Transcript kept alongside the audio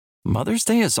Mother's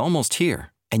Day is almost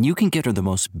here, and you can get her the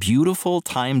most beautiful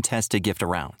time-tested gift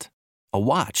around. A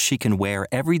watch she can wear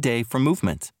every day from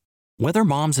Movement. Whether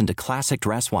mom's into classic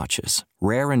dress watches,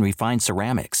 rare and refined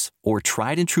ceramics, or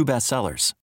tried and true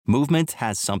bestsellers, Movement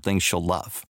has something she'll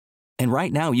love. And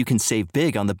right now you can save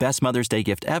big on the best Mother's Day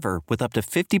gift ever with up to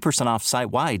 50% off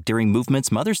site-wide during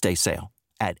Movement's Mother's Day sale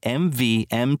at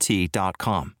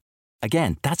MVMT.com.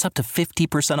 Again, that's up to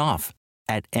 50% off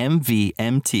at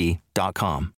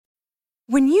MVMT.com.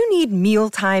 When you need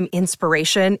mealtime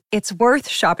inspiration, it's worth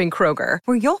shopping Kroger,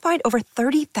 where you'll find over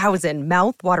 30,000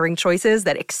 mouth-watering choices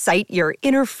that excite your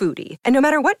inner foodie. And no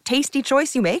matter what tasty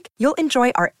choice you make, you'll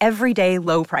enjoy our everyday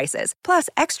low prices, plus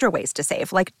extra ways to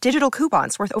save, like digital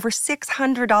coupons worth over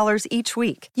 $600 each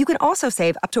week. You can also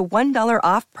save up to $1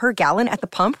 off per gallon at the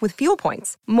pump with fuel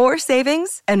points. More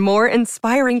savings and more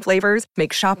inspiring flavors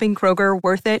make shopping Kroger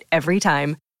worth it every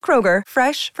time. Kroger,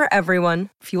 fresh for everyone.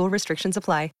 Fuel restrictions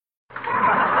apply.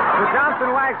 The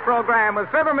Johnson Wax Program with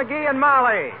Fibber McGee and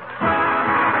Molly.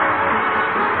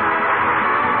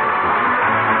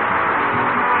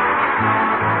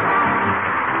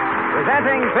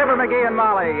 Presenting Fibber McGee and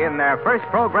Molly in their first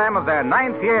program of their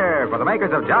 9th year for the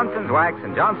makers of Johnson's Wax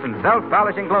and Johnson's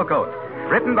Self-Polishing Glow Coat.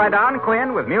 Written by Don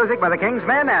Quinn with music by the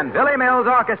Kingsmen and Billy Mills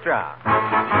Orchestra.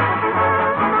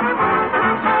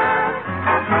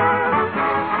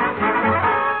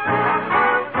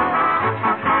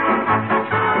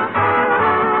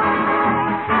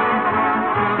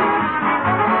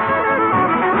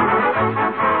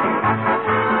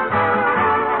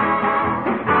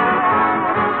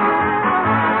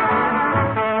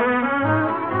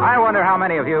 How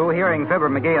many of you, hearing Fibber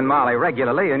McGee and Molly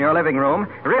regularly in your living room,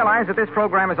 realize that this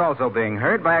program is also being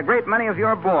heard by a great many of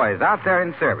your boys out there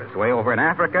in service, way over in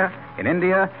Africa, in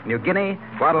India, New Guinea,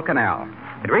 Guadalcanal.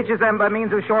 It reaches them by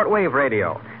means of shortwave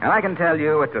radio, and I can tell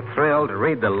you it's a thrill to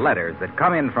read the letters that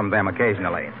come in from them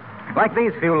occasionally. Like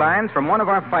these few lines from one of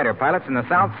our fighter pilots in the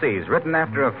South Seas, written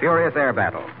after a furious air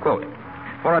battle. Quote,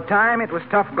 "For a time it was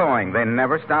tough going. They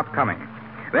never stopped coming.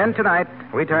 Then tonight,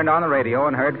 we turned on the radio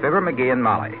and heard Fibber McGee and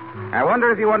Molly. I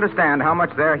wonder if you understand how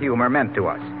much their humor meant to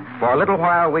us. For a little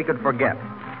while, we could forget.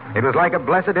 It was like a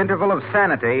blessed interval of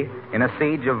sanity in a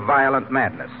siege of violent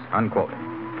madness," unquote.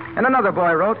 And another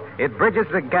boy wrote, "It bridges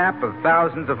the gap of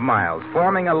thousands of miles,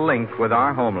 forming a link with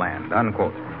our homeland,"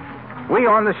 unquote. We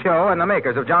on the show and the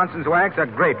makers of Johnson's Wax are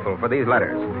grateful for these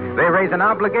letters. They raise an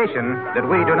obligation that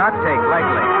we do not take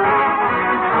lightly.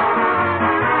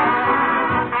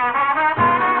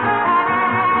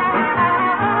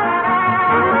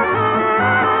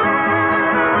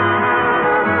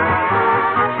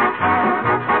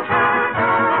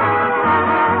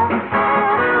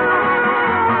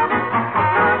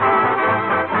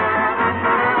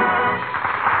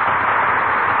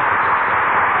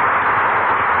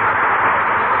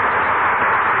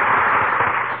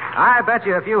 I bet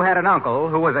you if you had an uncle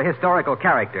who was a historical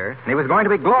character, and he was going to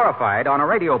be glorified on a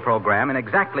radio program in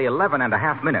exactly 11 and a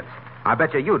half minutes, I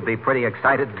bet you'd be pretty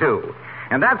excited, too.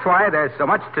 And that's why there's so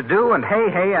much to do and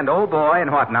hey and oh boy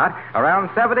and whatnot around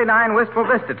 79 Wistful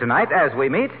Vista tonight as we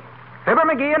meet Fibber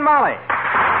McGee and Molly.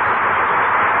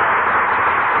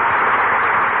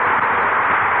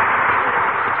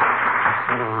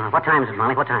 What time is it,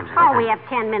 Molly? What time is it? Oh, we have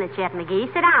 10 minutes yet, McGee.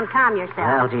 Sit down, calm yourself.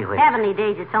 Well, gee whiz. Heavenly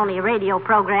days, it's only a radio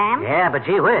program. Yeah, but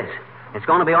gee whiz. It's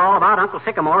going to be all about Uncle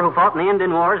Sycamore, who fought in the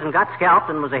Indian Wars and got scalped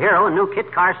and was a hero and knew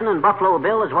Kit Carson and Buffalo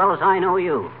Bill as well as I know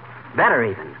you. Better,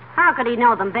 even. How could he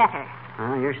know them better?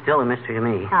 Well, you're still a mystery to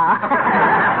me. Oh.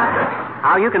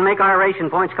 How you can make our ration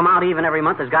points come out even every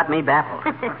month has got me baffled.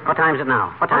 What time is it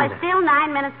now? What time Well, is it's still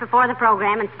 9 minutes before the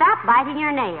program, and stop biting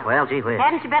your nails. Well, gee whiz.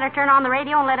 Hadn't you better turn on the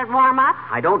radio and let it warm up?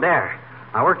 I don't dare.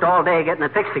 I worked all day getting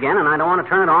it fixed again, and I don't want to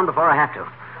turn it on before I have to.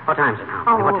 What time is it now?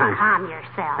 Oh, What time is it? calm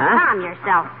yourself. Huh? Calm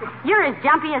yourself. You're as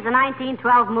jumpy as a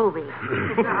 1912 movie.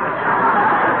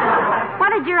 What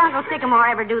did your Uncle Sycamore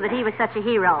ever do that he was such a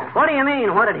hero? What do you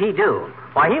mean, what did he do?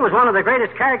 Why, he was one of the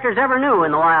greatest characters ever knew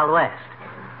in the Wild West.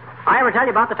 I ever tell you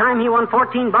about the time he won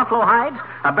 14 buffalo hides,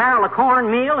 a barrel of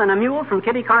corn meal, and a mule from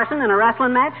Kitty Carson in a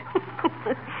wrestling match?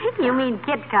 You mean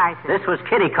Kit Carson. This was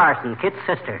Kitty Carson, Kit's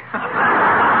sister.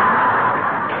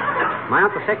 My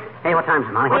Uncle Sick. Hey, what time is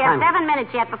it, Molly? We What have time? 7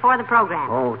 minutes yet before the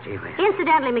program. Oh, gee whiz.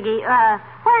 Incidentally, McGee,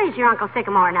 where is your Uncle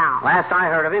Sycamore now? Last I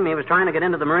heard of him, he was trying to get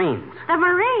into the Marines. The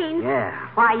Marines? Yeah.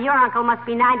 Why, your uncle must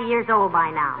be 90 years old by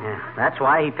now. Yeah, that's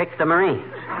why he picked the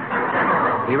Marines.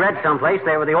 He read someplace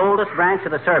they were the oldest branch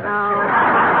of the service. Oh.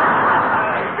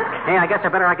 Hey, I guess I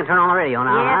can turn on the radio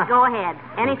now, Yes, huh? go ahead.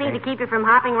 Anything to keep you from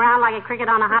hopping around like a cricket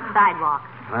on a hot sidewalk.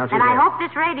 Well, And I hope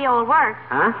this radio will work.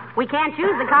 Huh? We can't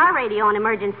use the car radio in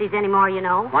emergencies anymore, you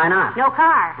know. Why not? No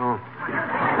car. Oh.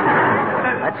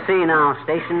 Let's see now.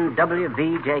 Station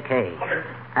WVJK.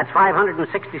 That's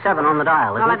 567 on the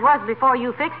dial, isn't Well, it? it was before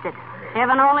you fixed it.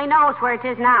 Heaven only knows where it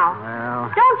is now.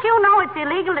 Well, Don't you know it's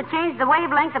illegal to change the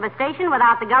wavelength of a station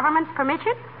without the government's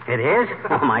permission? it is?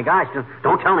 Oh, my gosh.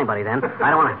 Don't tell anybody then.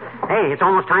 I don't want to. Hey, it's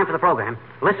almost time for the program.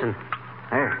 Listen.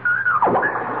 There.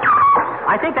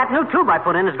 I think that new tube I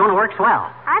put in is going to work swell.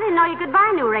 I didn't know you could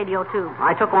buy new radio tubes.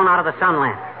 I took one out of the sun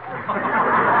lamp.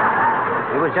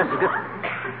 It was just as good.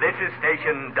 This is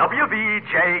station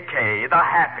WVJK, the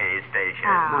happy station.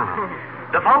 Oh.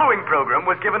 The following program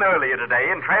was given earlier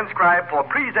today and transcribed for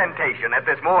presentation at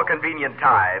this more convenient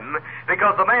time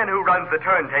because the man who runs the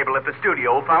turntable at the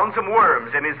studio found some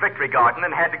worms in his victory garden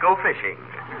and had to go fishing.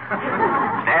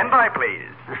 Stand by, please.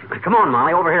 Come on,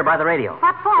 Molly, over here by the radio.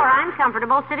 What for? I'm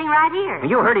comfortable sitting right here.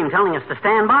 You heard him telling us to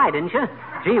stand by, didn't you?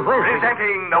 Gee whiz.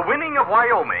 Presenting The Winning of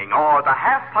Wyoming, or The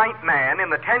Half-Pint Man in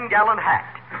the 10-Gallon Hat,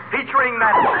 featuring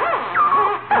that...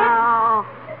 Oh,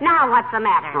 now what's the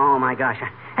matter? Oh, my gosh.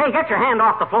 Hey, get your hand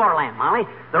off the floor lamp, Molly.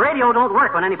 The radio don't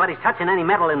work when anybody's touching any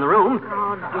metal in the room.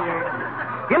 Oh,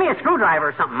 dear. Give me a screwdriver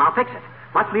or something. I'll fix it.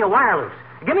 Must be a wire loose.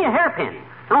 Give me a hairpin.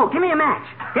 No, give me a match.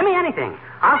 Give me anything.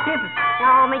 I'll see if...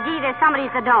 Oh, McGee, there's somebody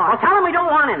at the door. Well, tell them we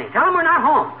don't want any. Tell them we're not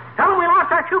home. Tell them we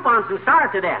lost our coupons and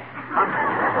starved to death.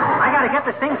 I got to get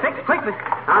this thing fixed quick.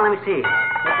 Now, let me see.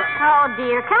 Oh,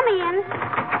 dear. Come in.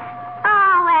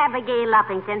 Oh, Abigail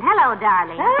Uppington. Hello,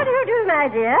 darling. How do you do, my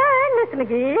dear? I'm Mr.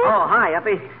 McGee. Oh, hi,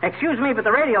 Uppy. Excuse me, but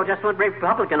the radio just went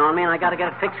Republican on me, and I got to get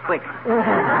it fixed quick.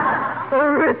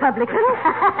 Republican?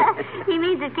 He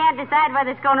means it can't decide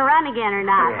whether it's going to run again or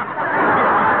not.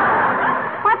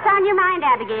 What's on your mind,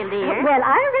 Abigail, dear? Well,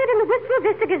 I read in the Wistful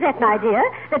Vista Gazette, my dear,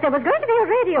 that there was going to be a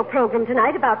radio program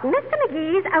tonight about Mr.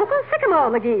 McGee's Uncle Sycamore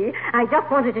McGee. I just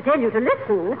wanted to tell you to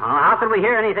listen. Oh, how could we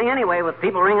hear anything anyway with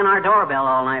people ringing our doorbell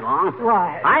all night long?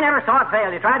 Why? I never saw it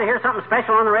fail. You try to hear something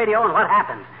special on the radio, and what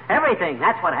happens? Everything.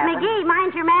 That's what happens. McGee,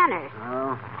 mind your manners.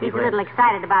 Oh, He's a little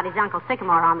excited about his Uncle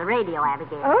Sycamore on the radio,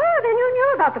 Abigail. Oh, then you knew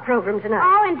about the program tonight.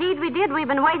 Oh, indeed we did. We've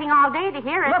been waiting all day to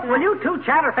hear it. Look, will you two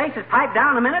chatterfaces pipe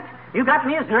down a minute? You got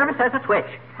me as nervous as a twitch.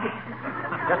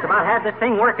 Just about had this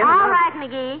thing working. All right,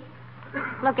 McGee.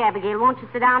 Look, Abigail, won't you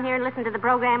sit down here and listen to the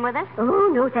program with us?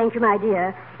 Oh, no, thank you, my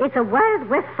dear. It's a Wild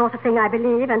West sort of thing, I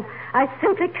believe, and I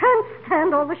simply can't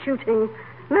stand all the shooting.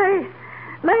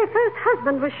 My first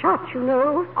husband was shot, you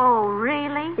know. Oh,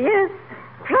 really? Yes,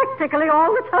 practically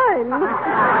all the time.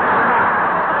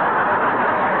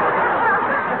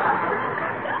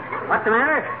 What's the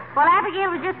matter? Well,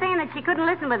 Abigail was just saying that she couldn't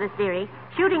listen with us, dearie.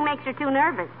 Shooting makes her too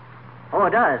nervous. Oh,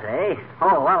 it does, eh?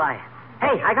 Oh, well,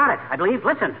 Hey, I got it, I believe.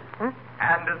 Listen.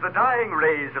 And as the dying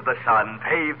rays of the sun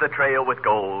paved the trail with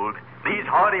gold, these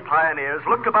hardy pioneers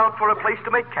looked about for a place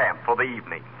to make camp for the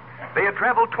evening. They had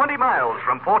traveled 20 miles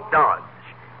from Fort Dodge,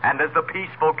 and as the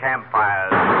peaceful campfires...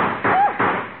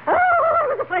 Oh, I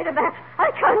was afraid of that.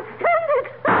 I can't stand it.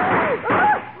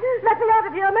 Let me out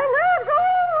of here, my nerves.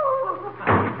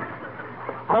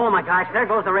 Oh, my gosh, there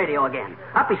goes the radio again.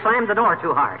 Up, he slammed the door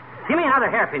too hard. Give me another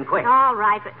hairpin, quick. All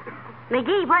right, but...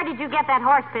 McGee, where did you get that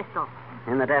horse pistol?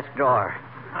 In the desk drawer.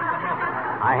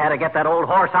 I had to get that old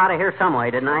horse out of here some way,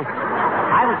 didn't I?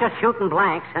 I was just shooting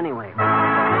blanks anyway.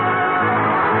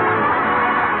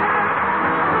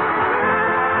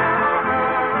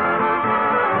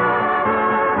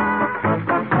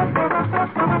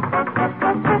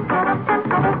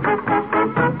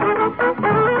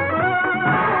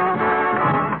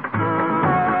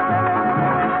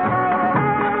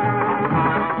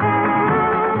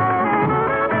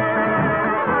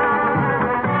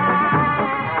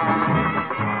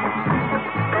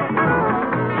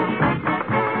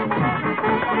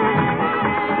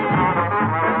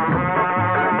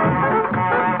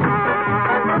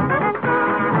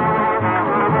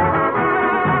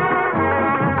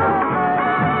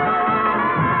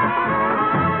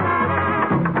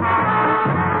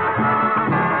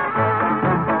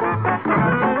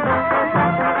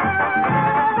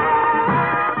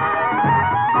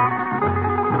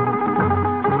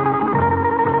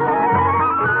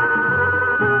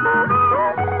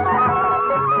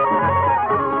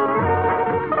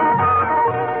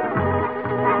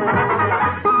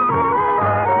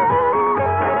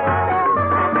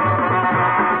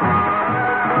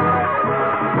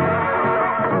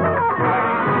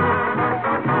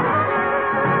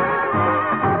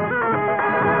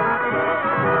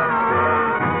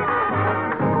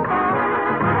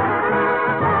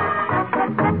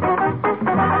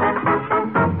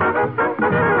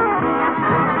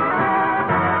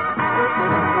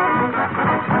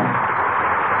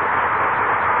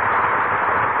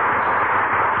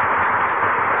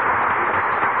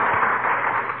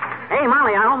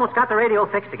 almost got the radio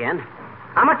fixed again.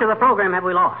 How much of the program have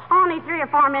we lost? Only 3 or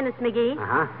 4 minutes, McGee.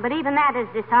 Uh-huh. But even that is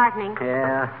disheartening.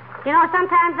 Yeah. You know,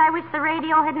 sometimes I wish the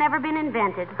radio had never been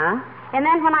invented. Huh? And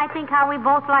then when I think how we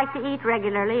both like to eat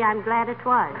regularly, I'm glad it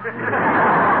was.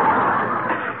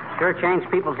 Sure changed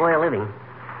people's way of living.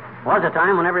 Was a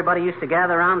time when everybody used to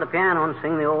gather around the piano and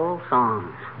sing the old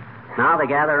songs. Now they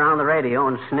gather around the radio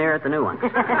and sneer at the new ones.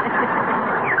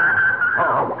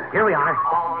 Oh, here we are.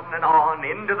 On and on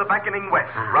into the beckoning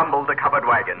west rumbled the covered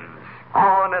wagons.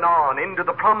 On and on into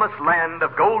the promised land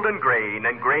of golden grain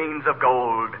and grains of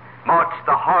gold marched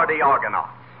the hardy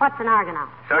Argonauts. What's an Argonaut?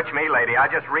 Search me, lady. I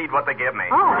just read what they give me.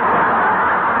 Oh.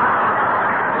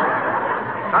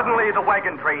 Suddenly, the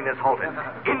wagon train is halted.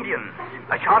 Indians.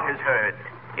 A shot is heard.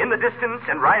 In the distance,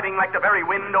 and riding like the very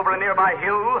wind over a nearby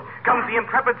hill, comes the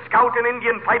intrepid scout and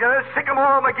Indian fighter,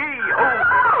 Sycamore McGee.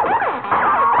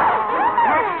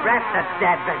 Rats that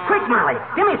dad. Quick, Molly.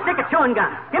 Give me a stick of chewing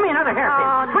gum. Give me another hairpin.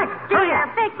 Oh, Quick. dear.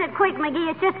 Fix it quick,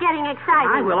 McGee. It's just getting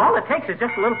exciting. I will. All it takes is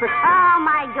just a little bit. Oh,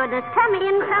 my goodness. Come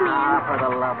in, come in. Ah, for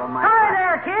the love of my... Hi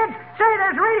there, kids. Say,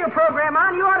 there's a radio program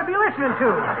on you ought to be listening to.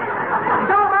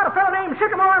 It's all about a fellow named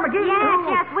Sycamore McGee.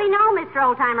 Yes, we know, Mr.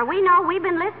 Oldtimer. We know. We've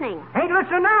been listening. Ain't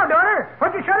listening now, daughter.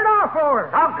 What'd you shut it off for?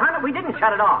 Doggone it, we didn't shut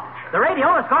it off. The radio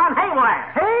has gone haywire.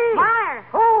 Hey? Wire.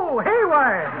 Oh,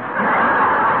 haywire.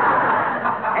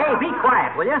 Hey, be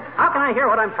quiet, will you? How can I hear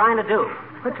what I'm trying to do?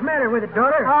 What's the matter with it,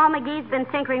 daughter? Oh, McGee's been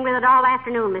tinkering with it all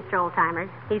afternoon, Mr. Oldtimer.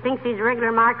 He thinks he's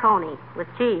regular Marconi with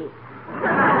cheese.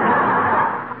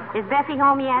 Is Bessie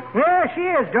home yet? Yeah, she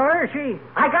is, daughter.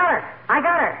 I got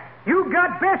her. You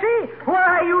got Bessie?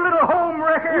 Why, you little home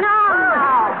wrecker?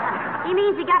 No. He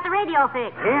means he got the radio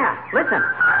fixed. Yeah, listen.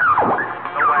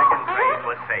 The wagon train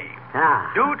was saved.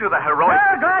 Ah. Due to the heroic...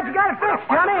 Well, glad you got it fixed,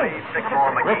 Johnny.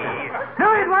 Sycamore McGee. No,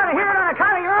 you'd want to hear it on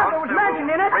account of your uncle was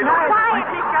mentioned in it. Quiet,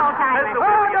 Mr. Oldtimer.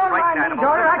 Oh, don't mind me,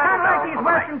 daughter. I kind of like these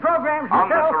Western programs On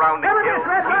the myself. surrounding Come on, hills,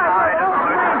 this red he light, died little as old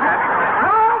a man. result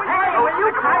of Hey, will you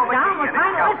pipe down? We're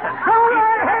trying to listen. Go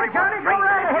right ahead, Johnny. Go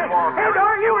right ahead. Hey,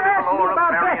 daughter, you were asking me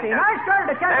about Bessie, and I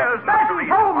started to catch it.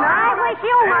 Bessie's home now. I wish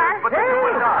you were. But the two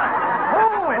would die.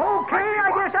 Oh, okay.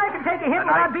 I guess I can take a hit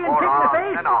without being kicked in the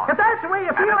face. If that's the way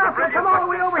you feel, I'll come all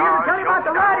the way over here to tell you about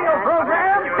the radio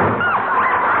program.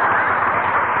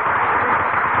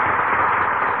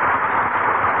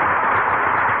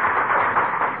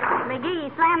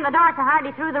 McGee slammed the door so hard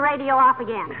he threw the radio off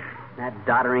again. That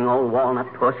doddering old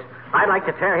walnut puss. I'd like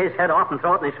to tear his head off and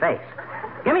throw it in his face.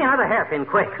 Give me another hairpin,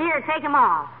 quick. Here, take them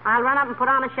all. I'll run up and put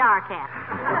on a shower cap.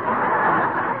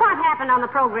 What happened on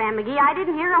the program, McGee? I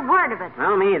didn't hear a word of it.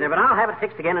 Well, me either, but I'll have it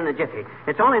fixed again in a jiffy.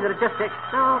 It's only that it just...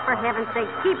 Oh, for heaven's sake,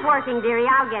 keep working, dearie.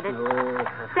 I'll get it.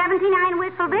 79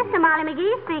 Wistful Vista, Molly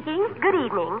McGee speaking. Good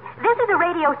evening. This is a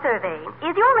radio survey.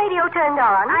 Is your radio turned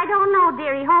on? I don't know,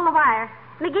 dearie. Hold the wire.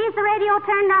 McGee's the radio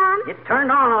turned on? It's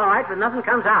turned on all right, but nothing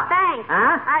comes out. Thanks.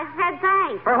 Huh? I said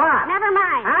thanks. For what? Never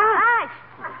mind. Huh? Hush.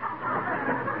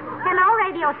 Hello,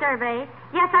 radio survey.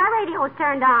 Yes, our radio is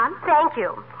turned on. Thank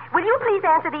you. Will you please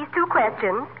answer these 2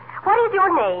 questions? What is your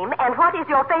name and what is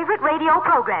your favorite radio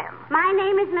program? My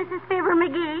name is Mrs. Fibber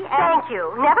McGee. Thank you.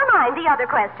 Never mind the other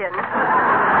question.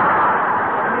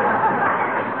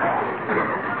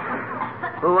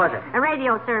 Who was it? A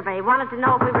radio survey. Wanted to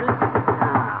know if we were listening.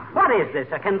 What is this,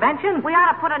 a convention? We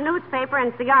ought to put a newspaper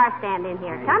and cigar stand in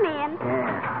here. Come in.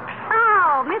 Yeah.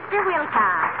 Oh, Mr.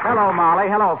 Wilcox. Hello, Molly.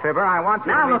 Hello, Fibber. I want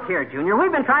you Now, to... look here, Junior.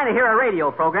 We've been trying to hear a radio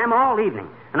program all evening,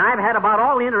 and I've had about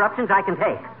all the interruptions I can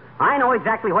take. I know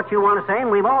exactly what you want to say,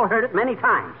 and we've all heard it many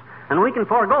times. And we can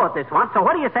forego it this once. So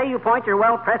what do you say you point your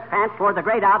well-pressed pants toward the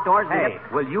great outdoors? Hey,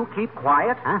 will you keep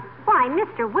quiet? Huh? Why,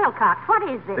 Mr. Wilcox, what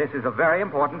is this? This is a very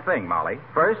important thing, Molly.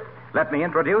 First, let me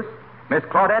introduce Miss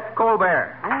Claudette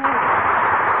Colbert.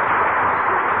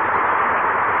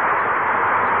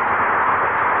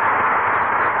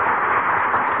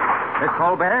 Miss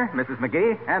Colbert, Mrs.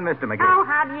 McGee, and Mr. McGee. Oh,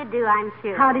 how do you do, I'm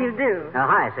sure. How do you do?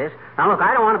 Hi, sis. Now, look,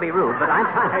 I don't want to be rude, but I'm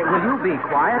trying... Hey, will you be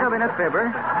quiet a minute,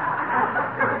 Fibber?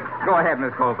 Go ahead,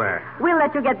 Miss Colbert. We'll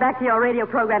let you get back to your radio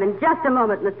program in just a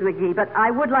moment, Mr. McGee, but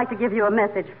I would like to give you a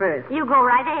message first. You go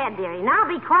right ahead, dearie. Now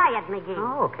be quiet, McGee.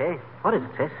 Oh, okay. What is it,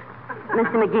 sis?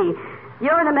 Mr. McGee,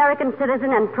 you're an American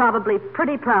citizen and probably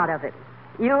pretty proud of it.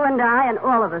 You and I and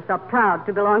all of us are proud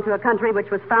to belong to a country which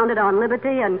was founded on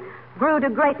liberty and grew to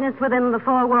greatness within the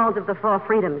 4 walls of the 4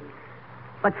 freedoms.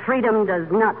 But freedom does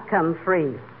not come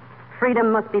free.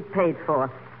 Freedom must be paid for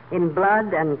in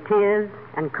blood and tears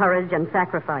and courage and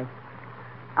sacrifice.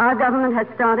 Our government has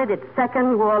started its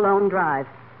 2nd war loan drive.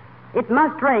 It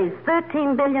must raise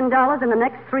 $13 billion in the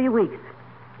next 3 weeks.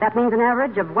 That means an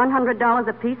average of $100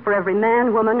 apiece for every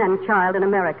man, woman, and child in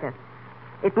America.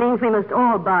 It means we must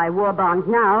all buy war bonds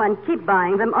now and keep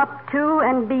buying them up to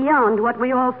and beyond what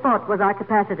we all thought was our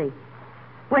capacity.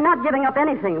 We're not giving up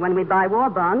anything when we buy war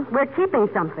bonds. We're keeping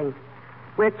something.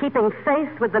 We're keeping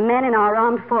faith with the men in our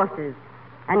armed forces.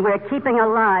 And we're keeping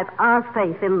alive our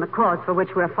faith in the cause for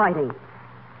which we're fighting.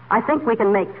 I think we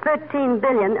can make $13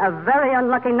 billion a very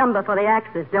unlucky number for the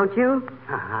Axis, don't you?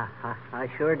 I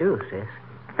sure do, sis.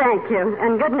 Thank you,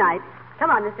 and good night. Come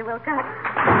on, Mr. Wilcox.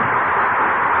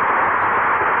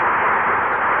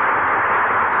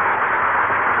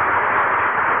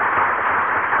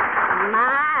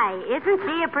 My, isn't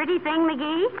she a pretty thing,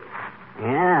 McGee?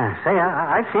 Yeah, say,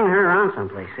 I've seen her around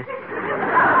someplace.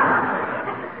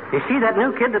 You see that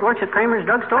new kid that works at Kramer's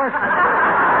drugstore?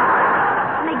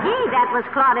 McGee, that was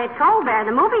Claudette Colbert,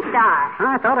 the movie star.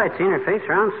 I thought I'd seen her face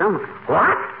around somewhere.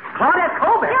 What? Claudette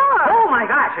Colbert? Sure. Oh, my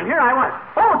gosh, and here I was.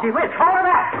 Oh, gee whiz, call her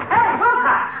back. Hey,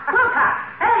 Wilcox!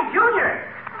 Hey, Junior!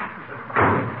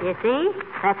 You see?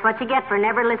 That's what you get for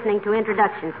never listening to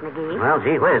introductions, McGee. Well,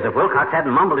 gee whiz, if Wilcox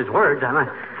hadn't mumbled his words, I might...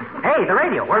 Hey, the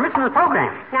radio. We're missing the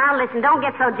program. Now, listen, don't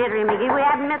get so jittery, McGee. We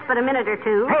haven't missed but a minute or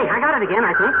two. Hey, I got it again,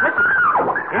 I think. Listen.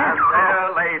 And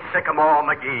there lay Sycamore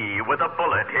McGee with a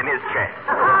bullet in his chest.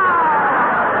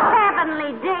 Oh,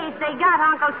 heavenly days, they got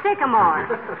Uncle Sycamore.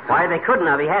 Why, they couldn't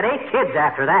have. He had 8 kids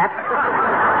after that.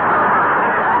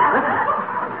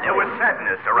 There was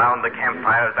sadness around the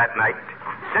campfires that night.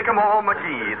 Sycamore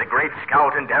McGee, the great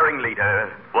scout and daring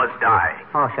leader, was dying.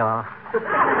 Oh, sure.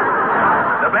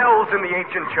 The bells in the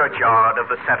ancient churchyard of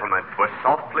the settlement were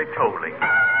softly tolling.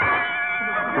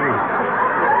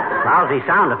 Lousy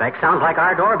sound effect. Sounds like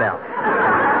our doorbell.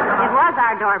 It was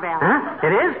our doorbell. Huh?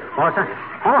 It is?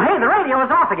 Oh, hey, the radio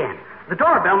is off again. The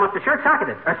doorbell must have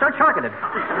short-circuited. Oh,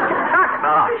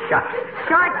 shucks.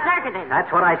 Short-circuited.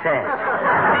 That's what I said.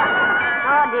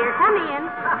 Oh, dear. Come in.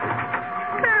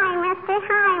 Hi, mister.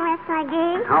 Hi, Miss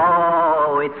McGee.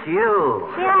 Oh, it's you.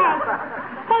 Sure.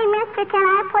 Hey, mister, can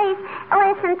I please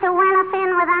listen to Win Up In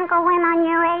with Uncle Win on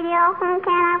your radio? Can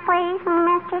I please,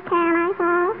 mister? Can I?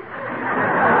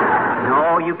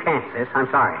 No, you can't, sis. I'm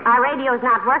sorry. Our radio's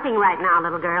not working right now,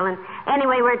 little girl, and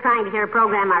anyway, we're trying to hear a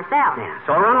program ourselves. Yeah,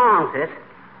 so run along, sis.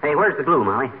 Hey, where's the glue,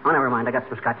 Molly? Oh, never mind. I got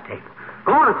some Scotch tape.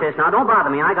 Go on, sis. Now, don't bother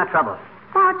me. I got trouble.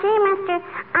 Well, gee, mister,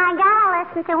 I gotta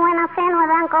listen to Win Up In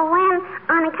with Uncle Win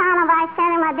on account of I sent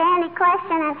him a dandy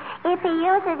question, and if he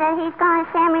uses it, he's going to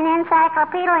send me an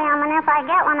encyclopedium, and if I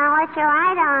get one, I'll let you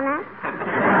write on it.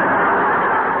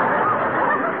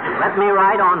 Let me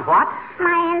write on what?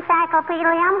 My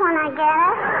encyclopedium when I get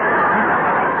it.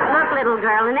 Look, little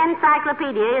girl, an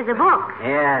encyclopedia is a book.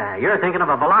 Yeah, you're thinking of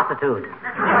a velocitude.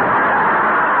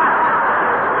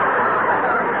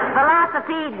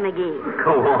 Velocipede, McGee.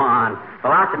 Go on.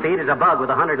 Velocipede is a bug with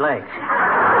 100 legs.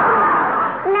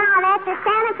 No, that's a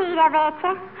centipede, I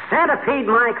betcha. Centipede,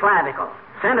 my clavicle.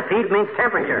 Centipede means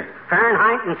temperature.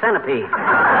 Fahrenheit and centipede.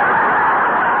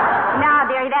 No,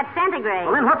 dearie, that's centigrade.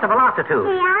 Well, then what's a velocitude?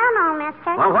 Gee, I don't know,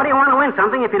 mister. Well, what do you want to win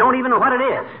something if you don't even know what it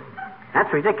is?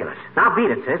 That's ridiculous. Now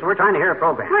beat it, sis. We're trying to hear a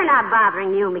program. We're not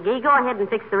bothering you, McGee. Go ahead and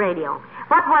fix the radio.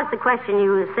 What was the question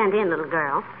you sent in, little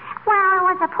girl? Well, it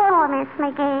was a poodle, Miss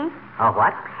McGee. A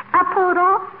what? A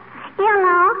poodle. You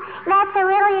know, that's a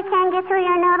riddle you can't get through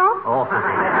your noodle. Oh.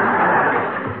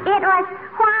 It was,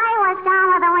 why was Gone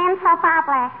with the Wind so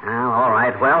popular? Oh, all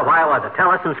right. Well, why was it? Tell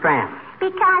us and scram.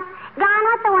 Because Gone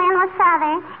with the Wind was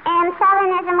Southern, and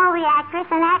Southern is a movie actress,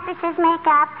 and actresses make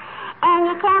up. And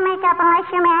you can't make up unless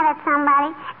you're mad at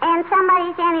somebody. And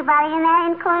somebody's anybody, and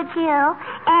that includes you.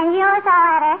 And you is a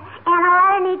letter. And a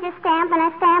letter needs a stamp, and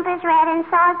a stamp is red, and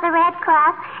so is the Red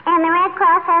Cross. And the Red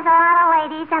Cross has a lot of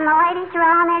ladies, and the ladies are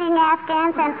all knitting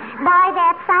afghans. And boy,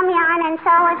 that's some yarn, and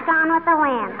so is Gone with the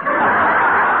Wind.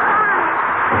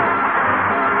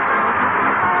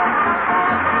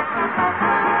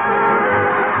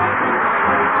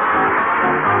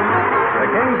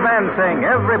 Men sing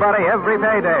Everybody Every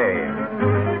Payday.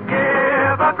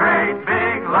 Give a great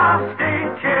big lusty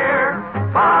cheer.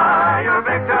 Buy your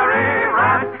victory,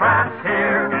 rat traps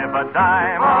here. Give a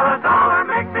dime or a dollar,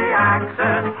 make the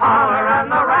Axis holler, and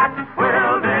the rat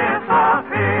will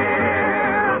disappear.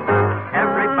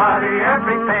 Everybody,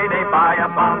 every payday, buy a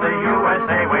bomb the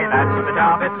USA way. That's the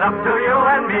job, it's up to you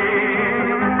and me.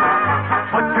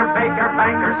 Put your baker,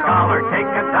 banker, scholar, take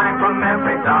a dime from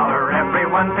every dollar.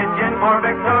 Everyone pitch in for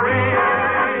victory.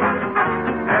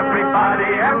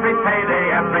 Everybody, every payday,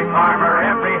 every farmer,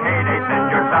 every heyday,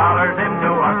 send your dollars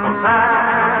into Uncle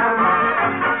Sam.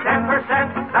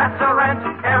 10%, that's a rent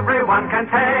everyone can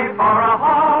pay for a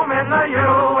home in the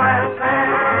USA.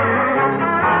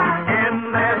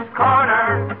 In this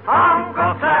corner,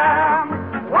 Uncle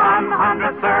Sam,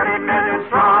 130 million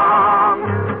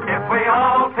strong.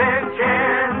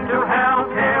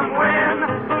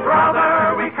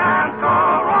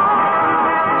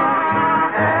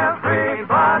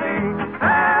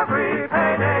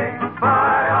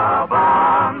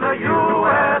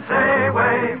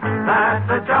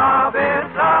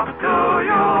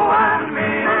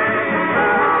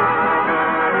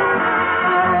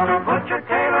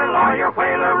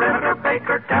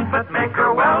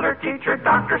 teacher,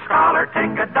 doctor, scholar,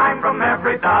 take a dime from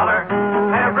every dollar.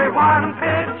 Everyone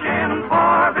pitch in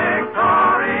for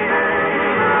victory.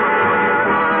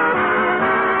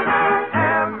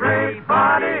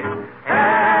 Everybody,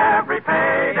 every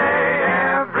payday,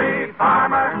 every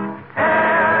farmer,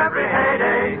 every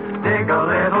heyday. Dig a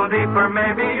little deeper,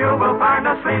 maybe you will find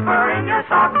a sleeper in your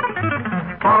sock.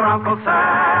 For Uncle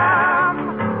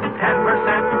Sam, 10%,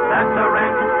 that's the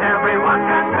rent everyone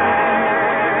can pay.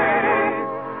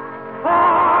 For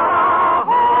a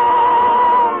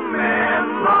home in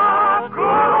the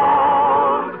good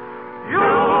old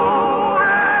USA.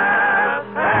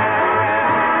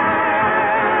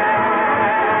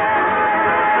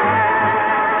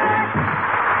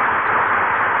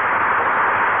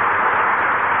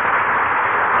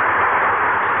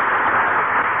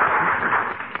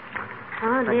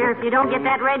 Oh, dear, if you don't get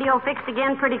that radio fixed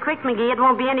again pretty quick, McGee, it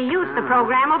won't be any use. The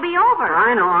program will be over.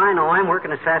 I know. I'm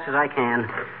working as fast as I can.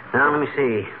 Now, let me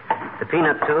see. The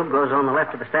peanut tube goes on the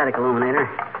left of the static illuminator.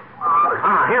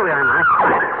 Ah, here we are, Mike.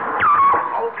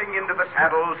 Vaulting into the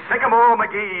saddle, Sycamore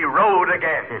McGee rode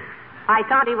again. I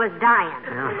thought he was dying.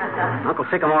 Yeah. Uncle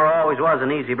Sycamore always was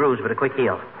an easy bruise, but a quick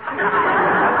heal.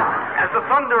 As the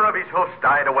thunder of his hoofs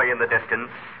died away in the distance,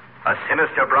 a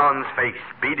sinister bronze face,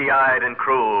 beady-eyed and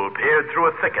cruel, peered through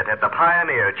a thicket at the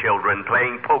pioneer children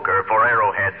playing poker for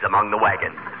arrowheads among the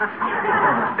wagons.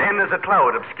 Then, as a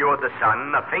cloud obscured the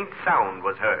sun, a faint sound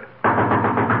was heard.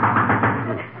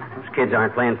 Those kids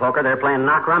aren't playing poker, they're playing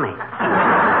knock rummy.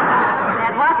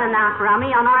 That was a knock rummy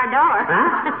on our door.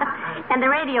 Huh? And the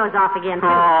radio's off again, too.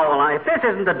 Oh, well, if this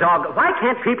isn't the dog, why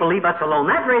can't people leave us alone?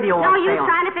 That radio won't No stay use on.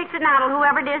 trying to fix it now till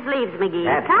whoever it is leaves, McGee.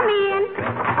 Come in.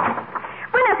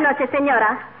 Buenas noches,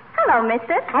 señora. Hello,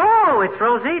 mister. Oh, it's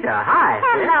Rosita. Hi.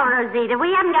 Hello, Rosita.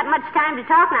 We haven't got much time to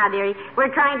talk now, dearie.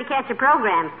 We're trying to catch a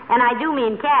program. And I do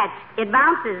mean catch. It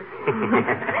bounces.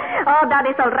 Oh, that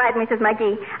is all right, Mrs.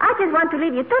 McGee. I just want to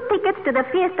leave you 2 tickets to the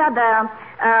fiesta, the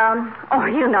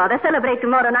celebrate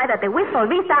tomorrow night at the Wistful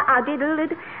Vista Auditorium?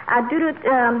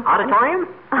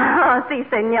 Oh, si,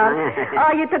 senor.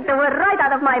 Oh, you took the word right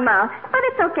out of my mouth. But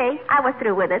it's okay. I was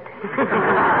through with it.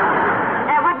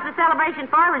 What's the celebration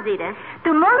for, Rosita?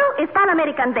 Tomorrow is Pan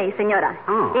American Day, senora.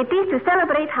 Oh. It is to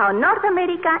celebrate how North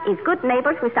America is good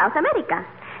neighbors with South America.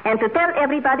 And to tell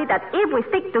everybody that if we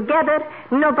stick together,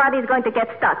 nobody's going to get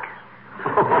stuck.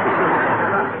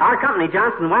 Our company,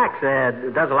 Johnson Wax,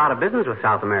 does a lot of business with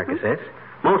South America, sis.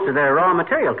 Most of their raw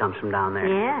material comes from down there.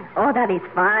 Yeah. Oh, that is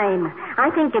fine.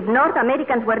 I think if North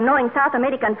Americans were knowing South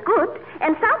Americans good,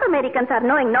 and South Americans are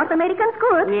knowing North Americans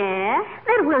good, Yeah?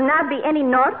 there will not be any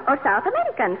North or South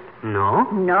Americans. No?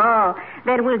 No,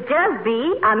 there will just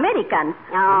be Americans.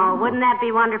 Oh, wouldn't that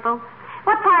be wonderful?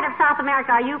 What part of South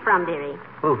America are you from, dearie?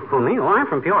 Who, me? Oh, I'm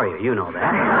from Peoria. You know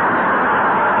that.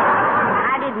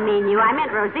 I didn't mean you. I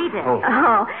meant Rosita. Oh,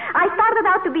 I started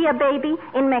out to be a baby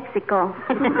in Mexico.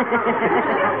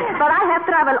 But I have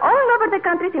traveled all over the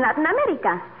countries in Latin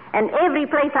America. And every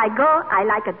place I go, I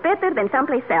like it better than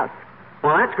someplace else.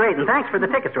 Well, that's great, and thanks for the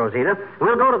tickets, Rosita.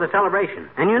 We'll go to the celebration.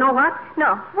 And you know what?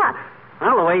 No, what?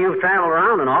 Well, the way you've traveled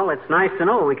around and all, it's nice to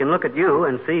know we can look at you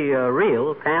and see a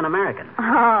real Pan-American.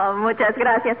 Oh, muchas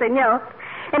gracias, senor.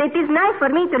 And it is nice for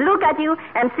me to look at you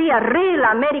and see a real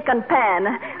American pan.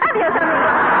 Adios,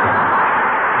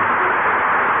 amigo.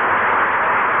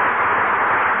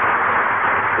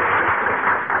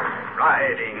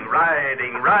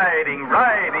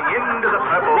 Riding into the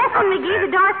purple Listen, sunset. McGee,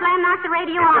 the door slam knocked the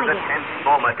radio on Into the again. tense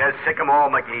moment as Sycamore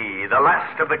McGee, the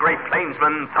last of the great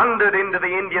plainsmen, thundered into the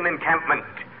Indian encampment.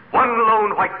 One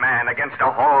lone white man against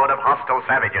a horde of hostile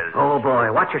savages. Oh,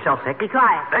 boy. Watch yourself, Sick. Be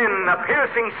quiet. Then a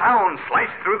piercing sound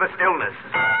sliced through the stillness.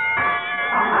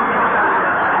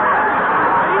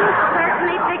 You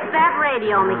certainly fixed that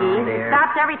radio, McGee. Dear.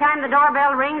 Stops every time the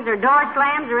doorbell rings or door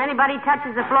slams or anybody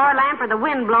touches the floor lamp or the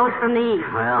wind blows from the east.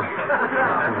 Well,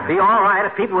 it'd be all right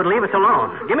if people would leave us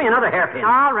alone. Give me another hairpin.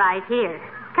 All right, here.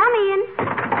 Come in.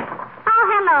 Oh,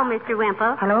 hello, Mr.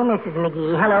 Wimple. Hello, Mrs.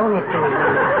 McGee. Hello, Mr.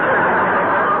 McGee.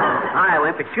 Hi,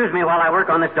 Wimp. Excuse me while I work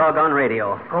on this doggone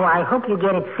radio. Oh, I hope you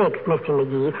get it fixed, Mr.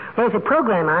 McGee. There's a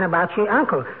program on about your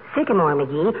uncle, Sycamore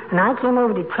McGee, and I came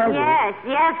over to tell you...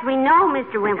 Yes, we know,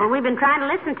 Mr. Wimple. We've been trying to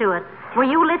listen to it. Were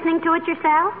you listening to it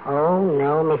yourself? Oh,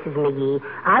 no, Mrs. McGee.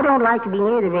 I don't like to be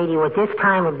near the radio at this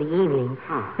time of the evening.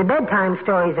 The bedtime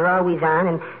stories are always on,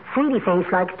 and Sweetie Face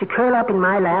likes to curl up in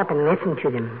my lap and listen to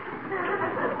them.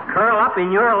 Curl up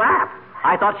in your lap?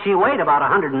 I thought she weighed about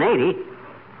 180.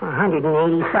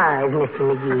 185, Mr.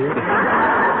 McGee.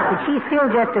 But she's still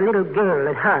just a little girl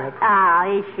at heart.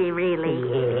 Oh, is she really?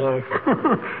 Yes.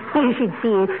 You should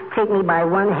see her take me by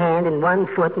one hand and one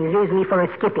foot and use me for a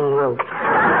skipping rope.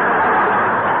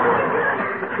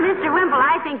 Mr. Wimple,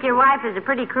 I think your wife is a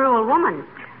pretty cruel woman.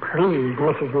 Please,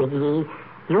 Mrs. McGee,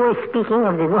 you are speaking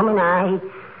of the woman I...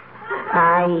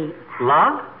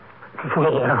 Love?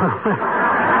 Well,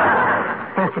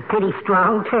 that's a pretty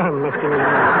strong term, Mr.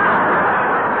 McGee.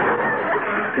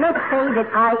 Let's say that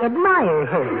I admire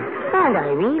her, and I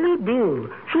really do.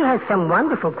 She has some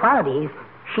wonderful qualities,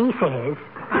 she says.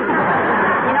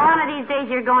 You know, one of these days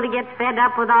you're going to get fed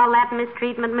up with all that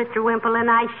mistreatment, Mr. Wimple, and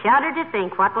I shudder to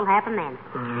think what will happen then.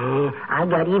 I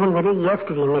got even with her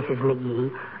yesterday, Mrs.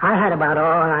 McGee. I had about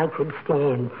all I could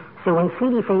stand. So when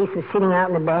Sweetie Face was sitting out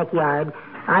in the backyard,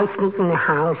 I sneaked in the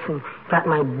house and got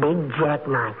my big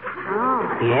jackknife. Oh.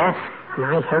 Yes, and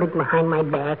I held it behind my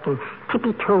back and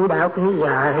tippy-toed out in the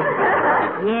yard.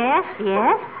 Yes.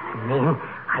 And then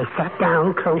I sat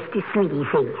down close to Sweetie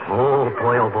Face. Oh,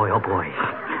 boy.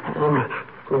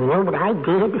 And you know what I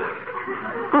did?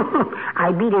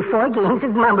 I beat her 4 games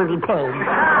of Mumbledy Peg.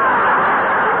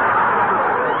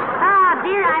 Oh,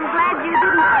 dear, I'm glad you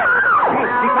didn't... Hey,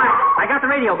 be quiet. I got the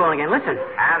radio going again. Listen.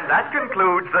 And that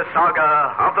concludes the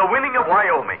saga of the winning of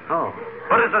Wyoming. Oh.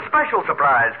 But as a special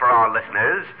surprise for our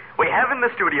listeners, we have in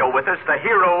the studio with us the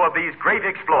hero of these great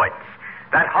exploits,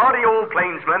 that hardy old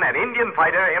plainsman and Indian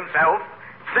fighter himself,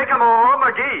 Sycamore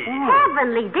McGee.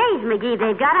 Heavenly days, McGee.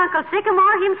 They've got Uncle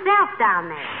Sycamore himself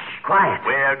down there. Quiet.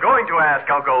 We're going to ask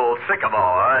Uncle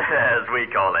Sycamore, as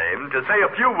we call him, to say a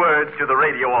few words to the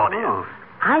radio audience.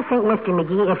 I think, Mr.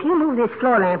 McGee, if you move this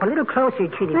floor lamp a little closer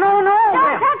to the... No.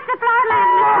 Don't touch the floor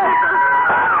lamp,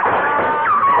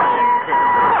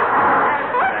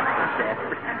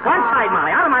 One side,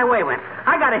 Molly. Out of my way, Wimp.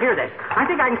 I got to hear this. I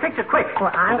think I can fix it quick. Well,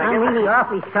 I'm really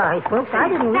awfully sorry, folks. I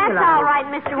didn't realize... That's all right,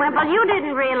 Mr. Wimple. You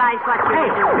didn't realize what you were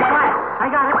doing. Be quiet. I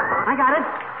got it.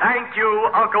 Thank you,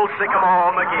 Uncle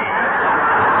Sycamore McGee.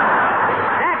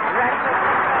 That's right.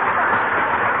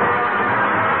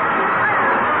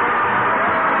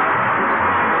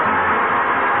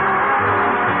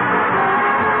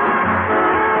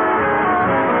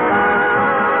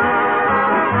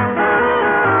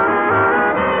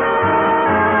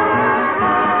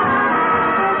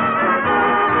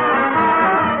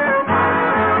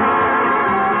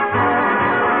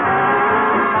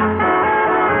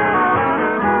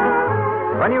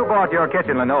 When you bought your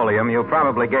kitchen linoleum, you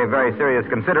probably gave very serious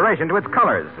consideration to its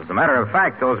colors. As a matter of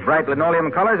fact, those bright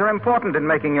linoleum colors are important in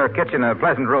making your kitchen a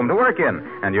pleasant room to work in,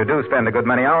 and you do spend a good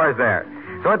many hours there.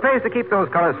 So it pays to keep those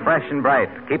colors fresh and bright.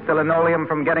 Keep the linoleum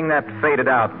from getting that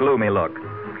faded-out, gloomy look.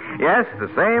 Yes, the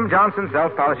same Johnson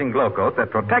self-polishing glow coat that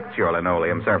protects your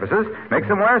linoleum surfaces, makes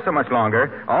them wear so much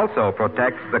longer, also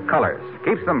protects the colors,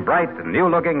 keeps them bright and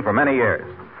new-looking for many years.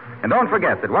 And don't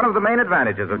forget that one of the main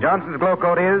advantages of Johnson's Glow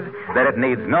Coat is that it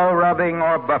needs no rubbing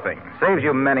or buffing. Saves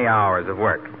you many hours of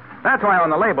work. That's why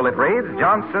on the label it reads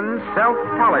Johnson's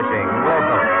Self-Polishing Glow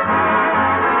Coat.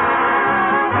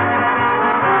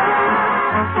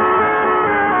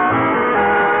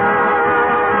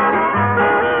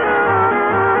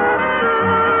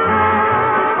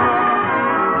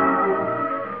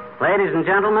 Ladies and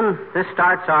gentlemen, this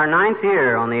starts our 9th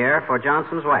year on the air for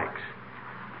Johnson's Wax.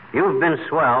 You've been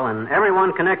swell, and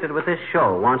everyone connected with this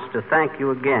show wants to thank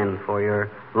you again for your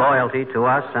loyalty to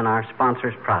us and our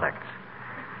sponsors' products.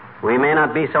 We may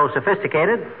not be so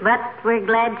sophisticated, but we're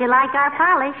glad you like our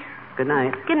polish. Good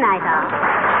night. Good night, all.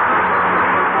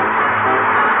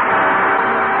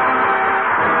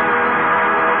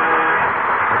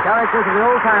 The characters of the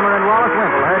old-timer and Wallace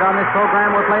Wimple heard on this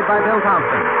program were played by Bill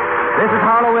Thompson. This is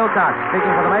Harlow Wilcox,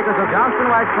 speaking for the makers of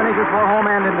Johnston Wax Finishes for Home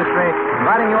and Industry,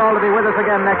 inviting you all to be with us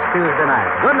again next Tuesday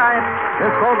night. Good night.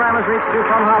 This program has reached you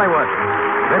from Hollywood.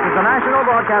 This is the National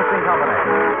Broadcasting Company.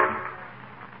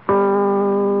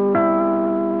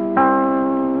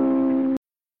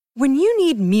 When you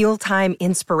need mealtime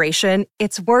inspiration,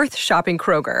 it's worth shopping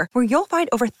Kroger, where you'll find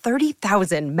over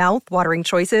 30,000 mouth-watering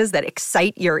choices that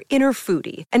excite your inner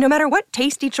foodie. And no matter what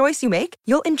tasty choice you make,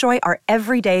 you'll enjoy our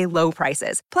everyday low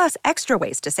prices, plus extra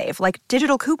ways to save, like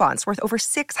digital coupons worth over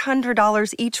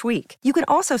 $600 each week. You can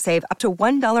also save up to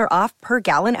 $1 off per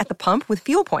gallon at the pump with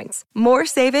fuel points. More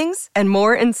savings and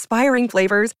more inspiring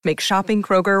flavors make shopping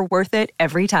Kroger worth it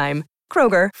every time.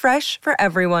 Kroger, fresh for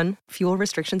everyone. Fuel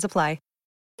restrictions apply.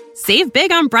 Save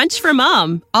big on brunch for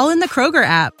mom, all in the Kroger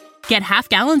app. Get half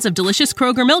gallons of delicious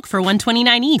Kroger milk for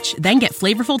 $1.29 each. Then get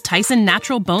flavorful Tyson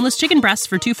natural boneless chicken breasts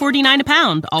for $2.49 a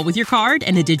pound, all with your card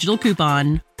and a digital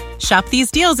coupon. Shop these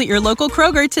deals at your local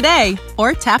Kroger today,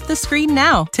 or tap the screen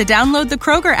now to download the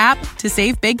Kroger app to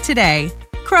save big today.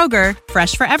 Kroger,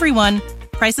 fresh for everyone.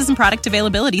 Prices and product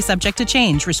availability subject to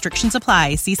change. Restrictions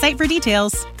apply. See site for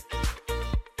details.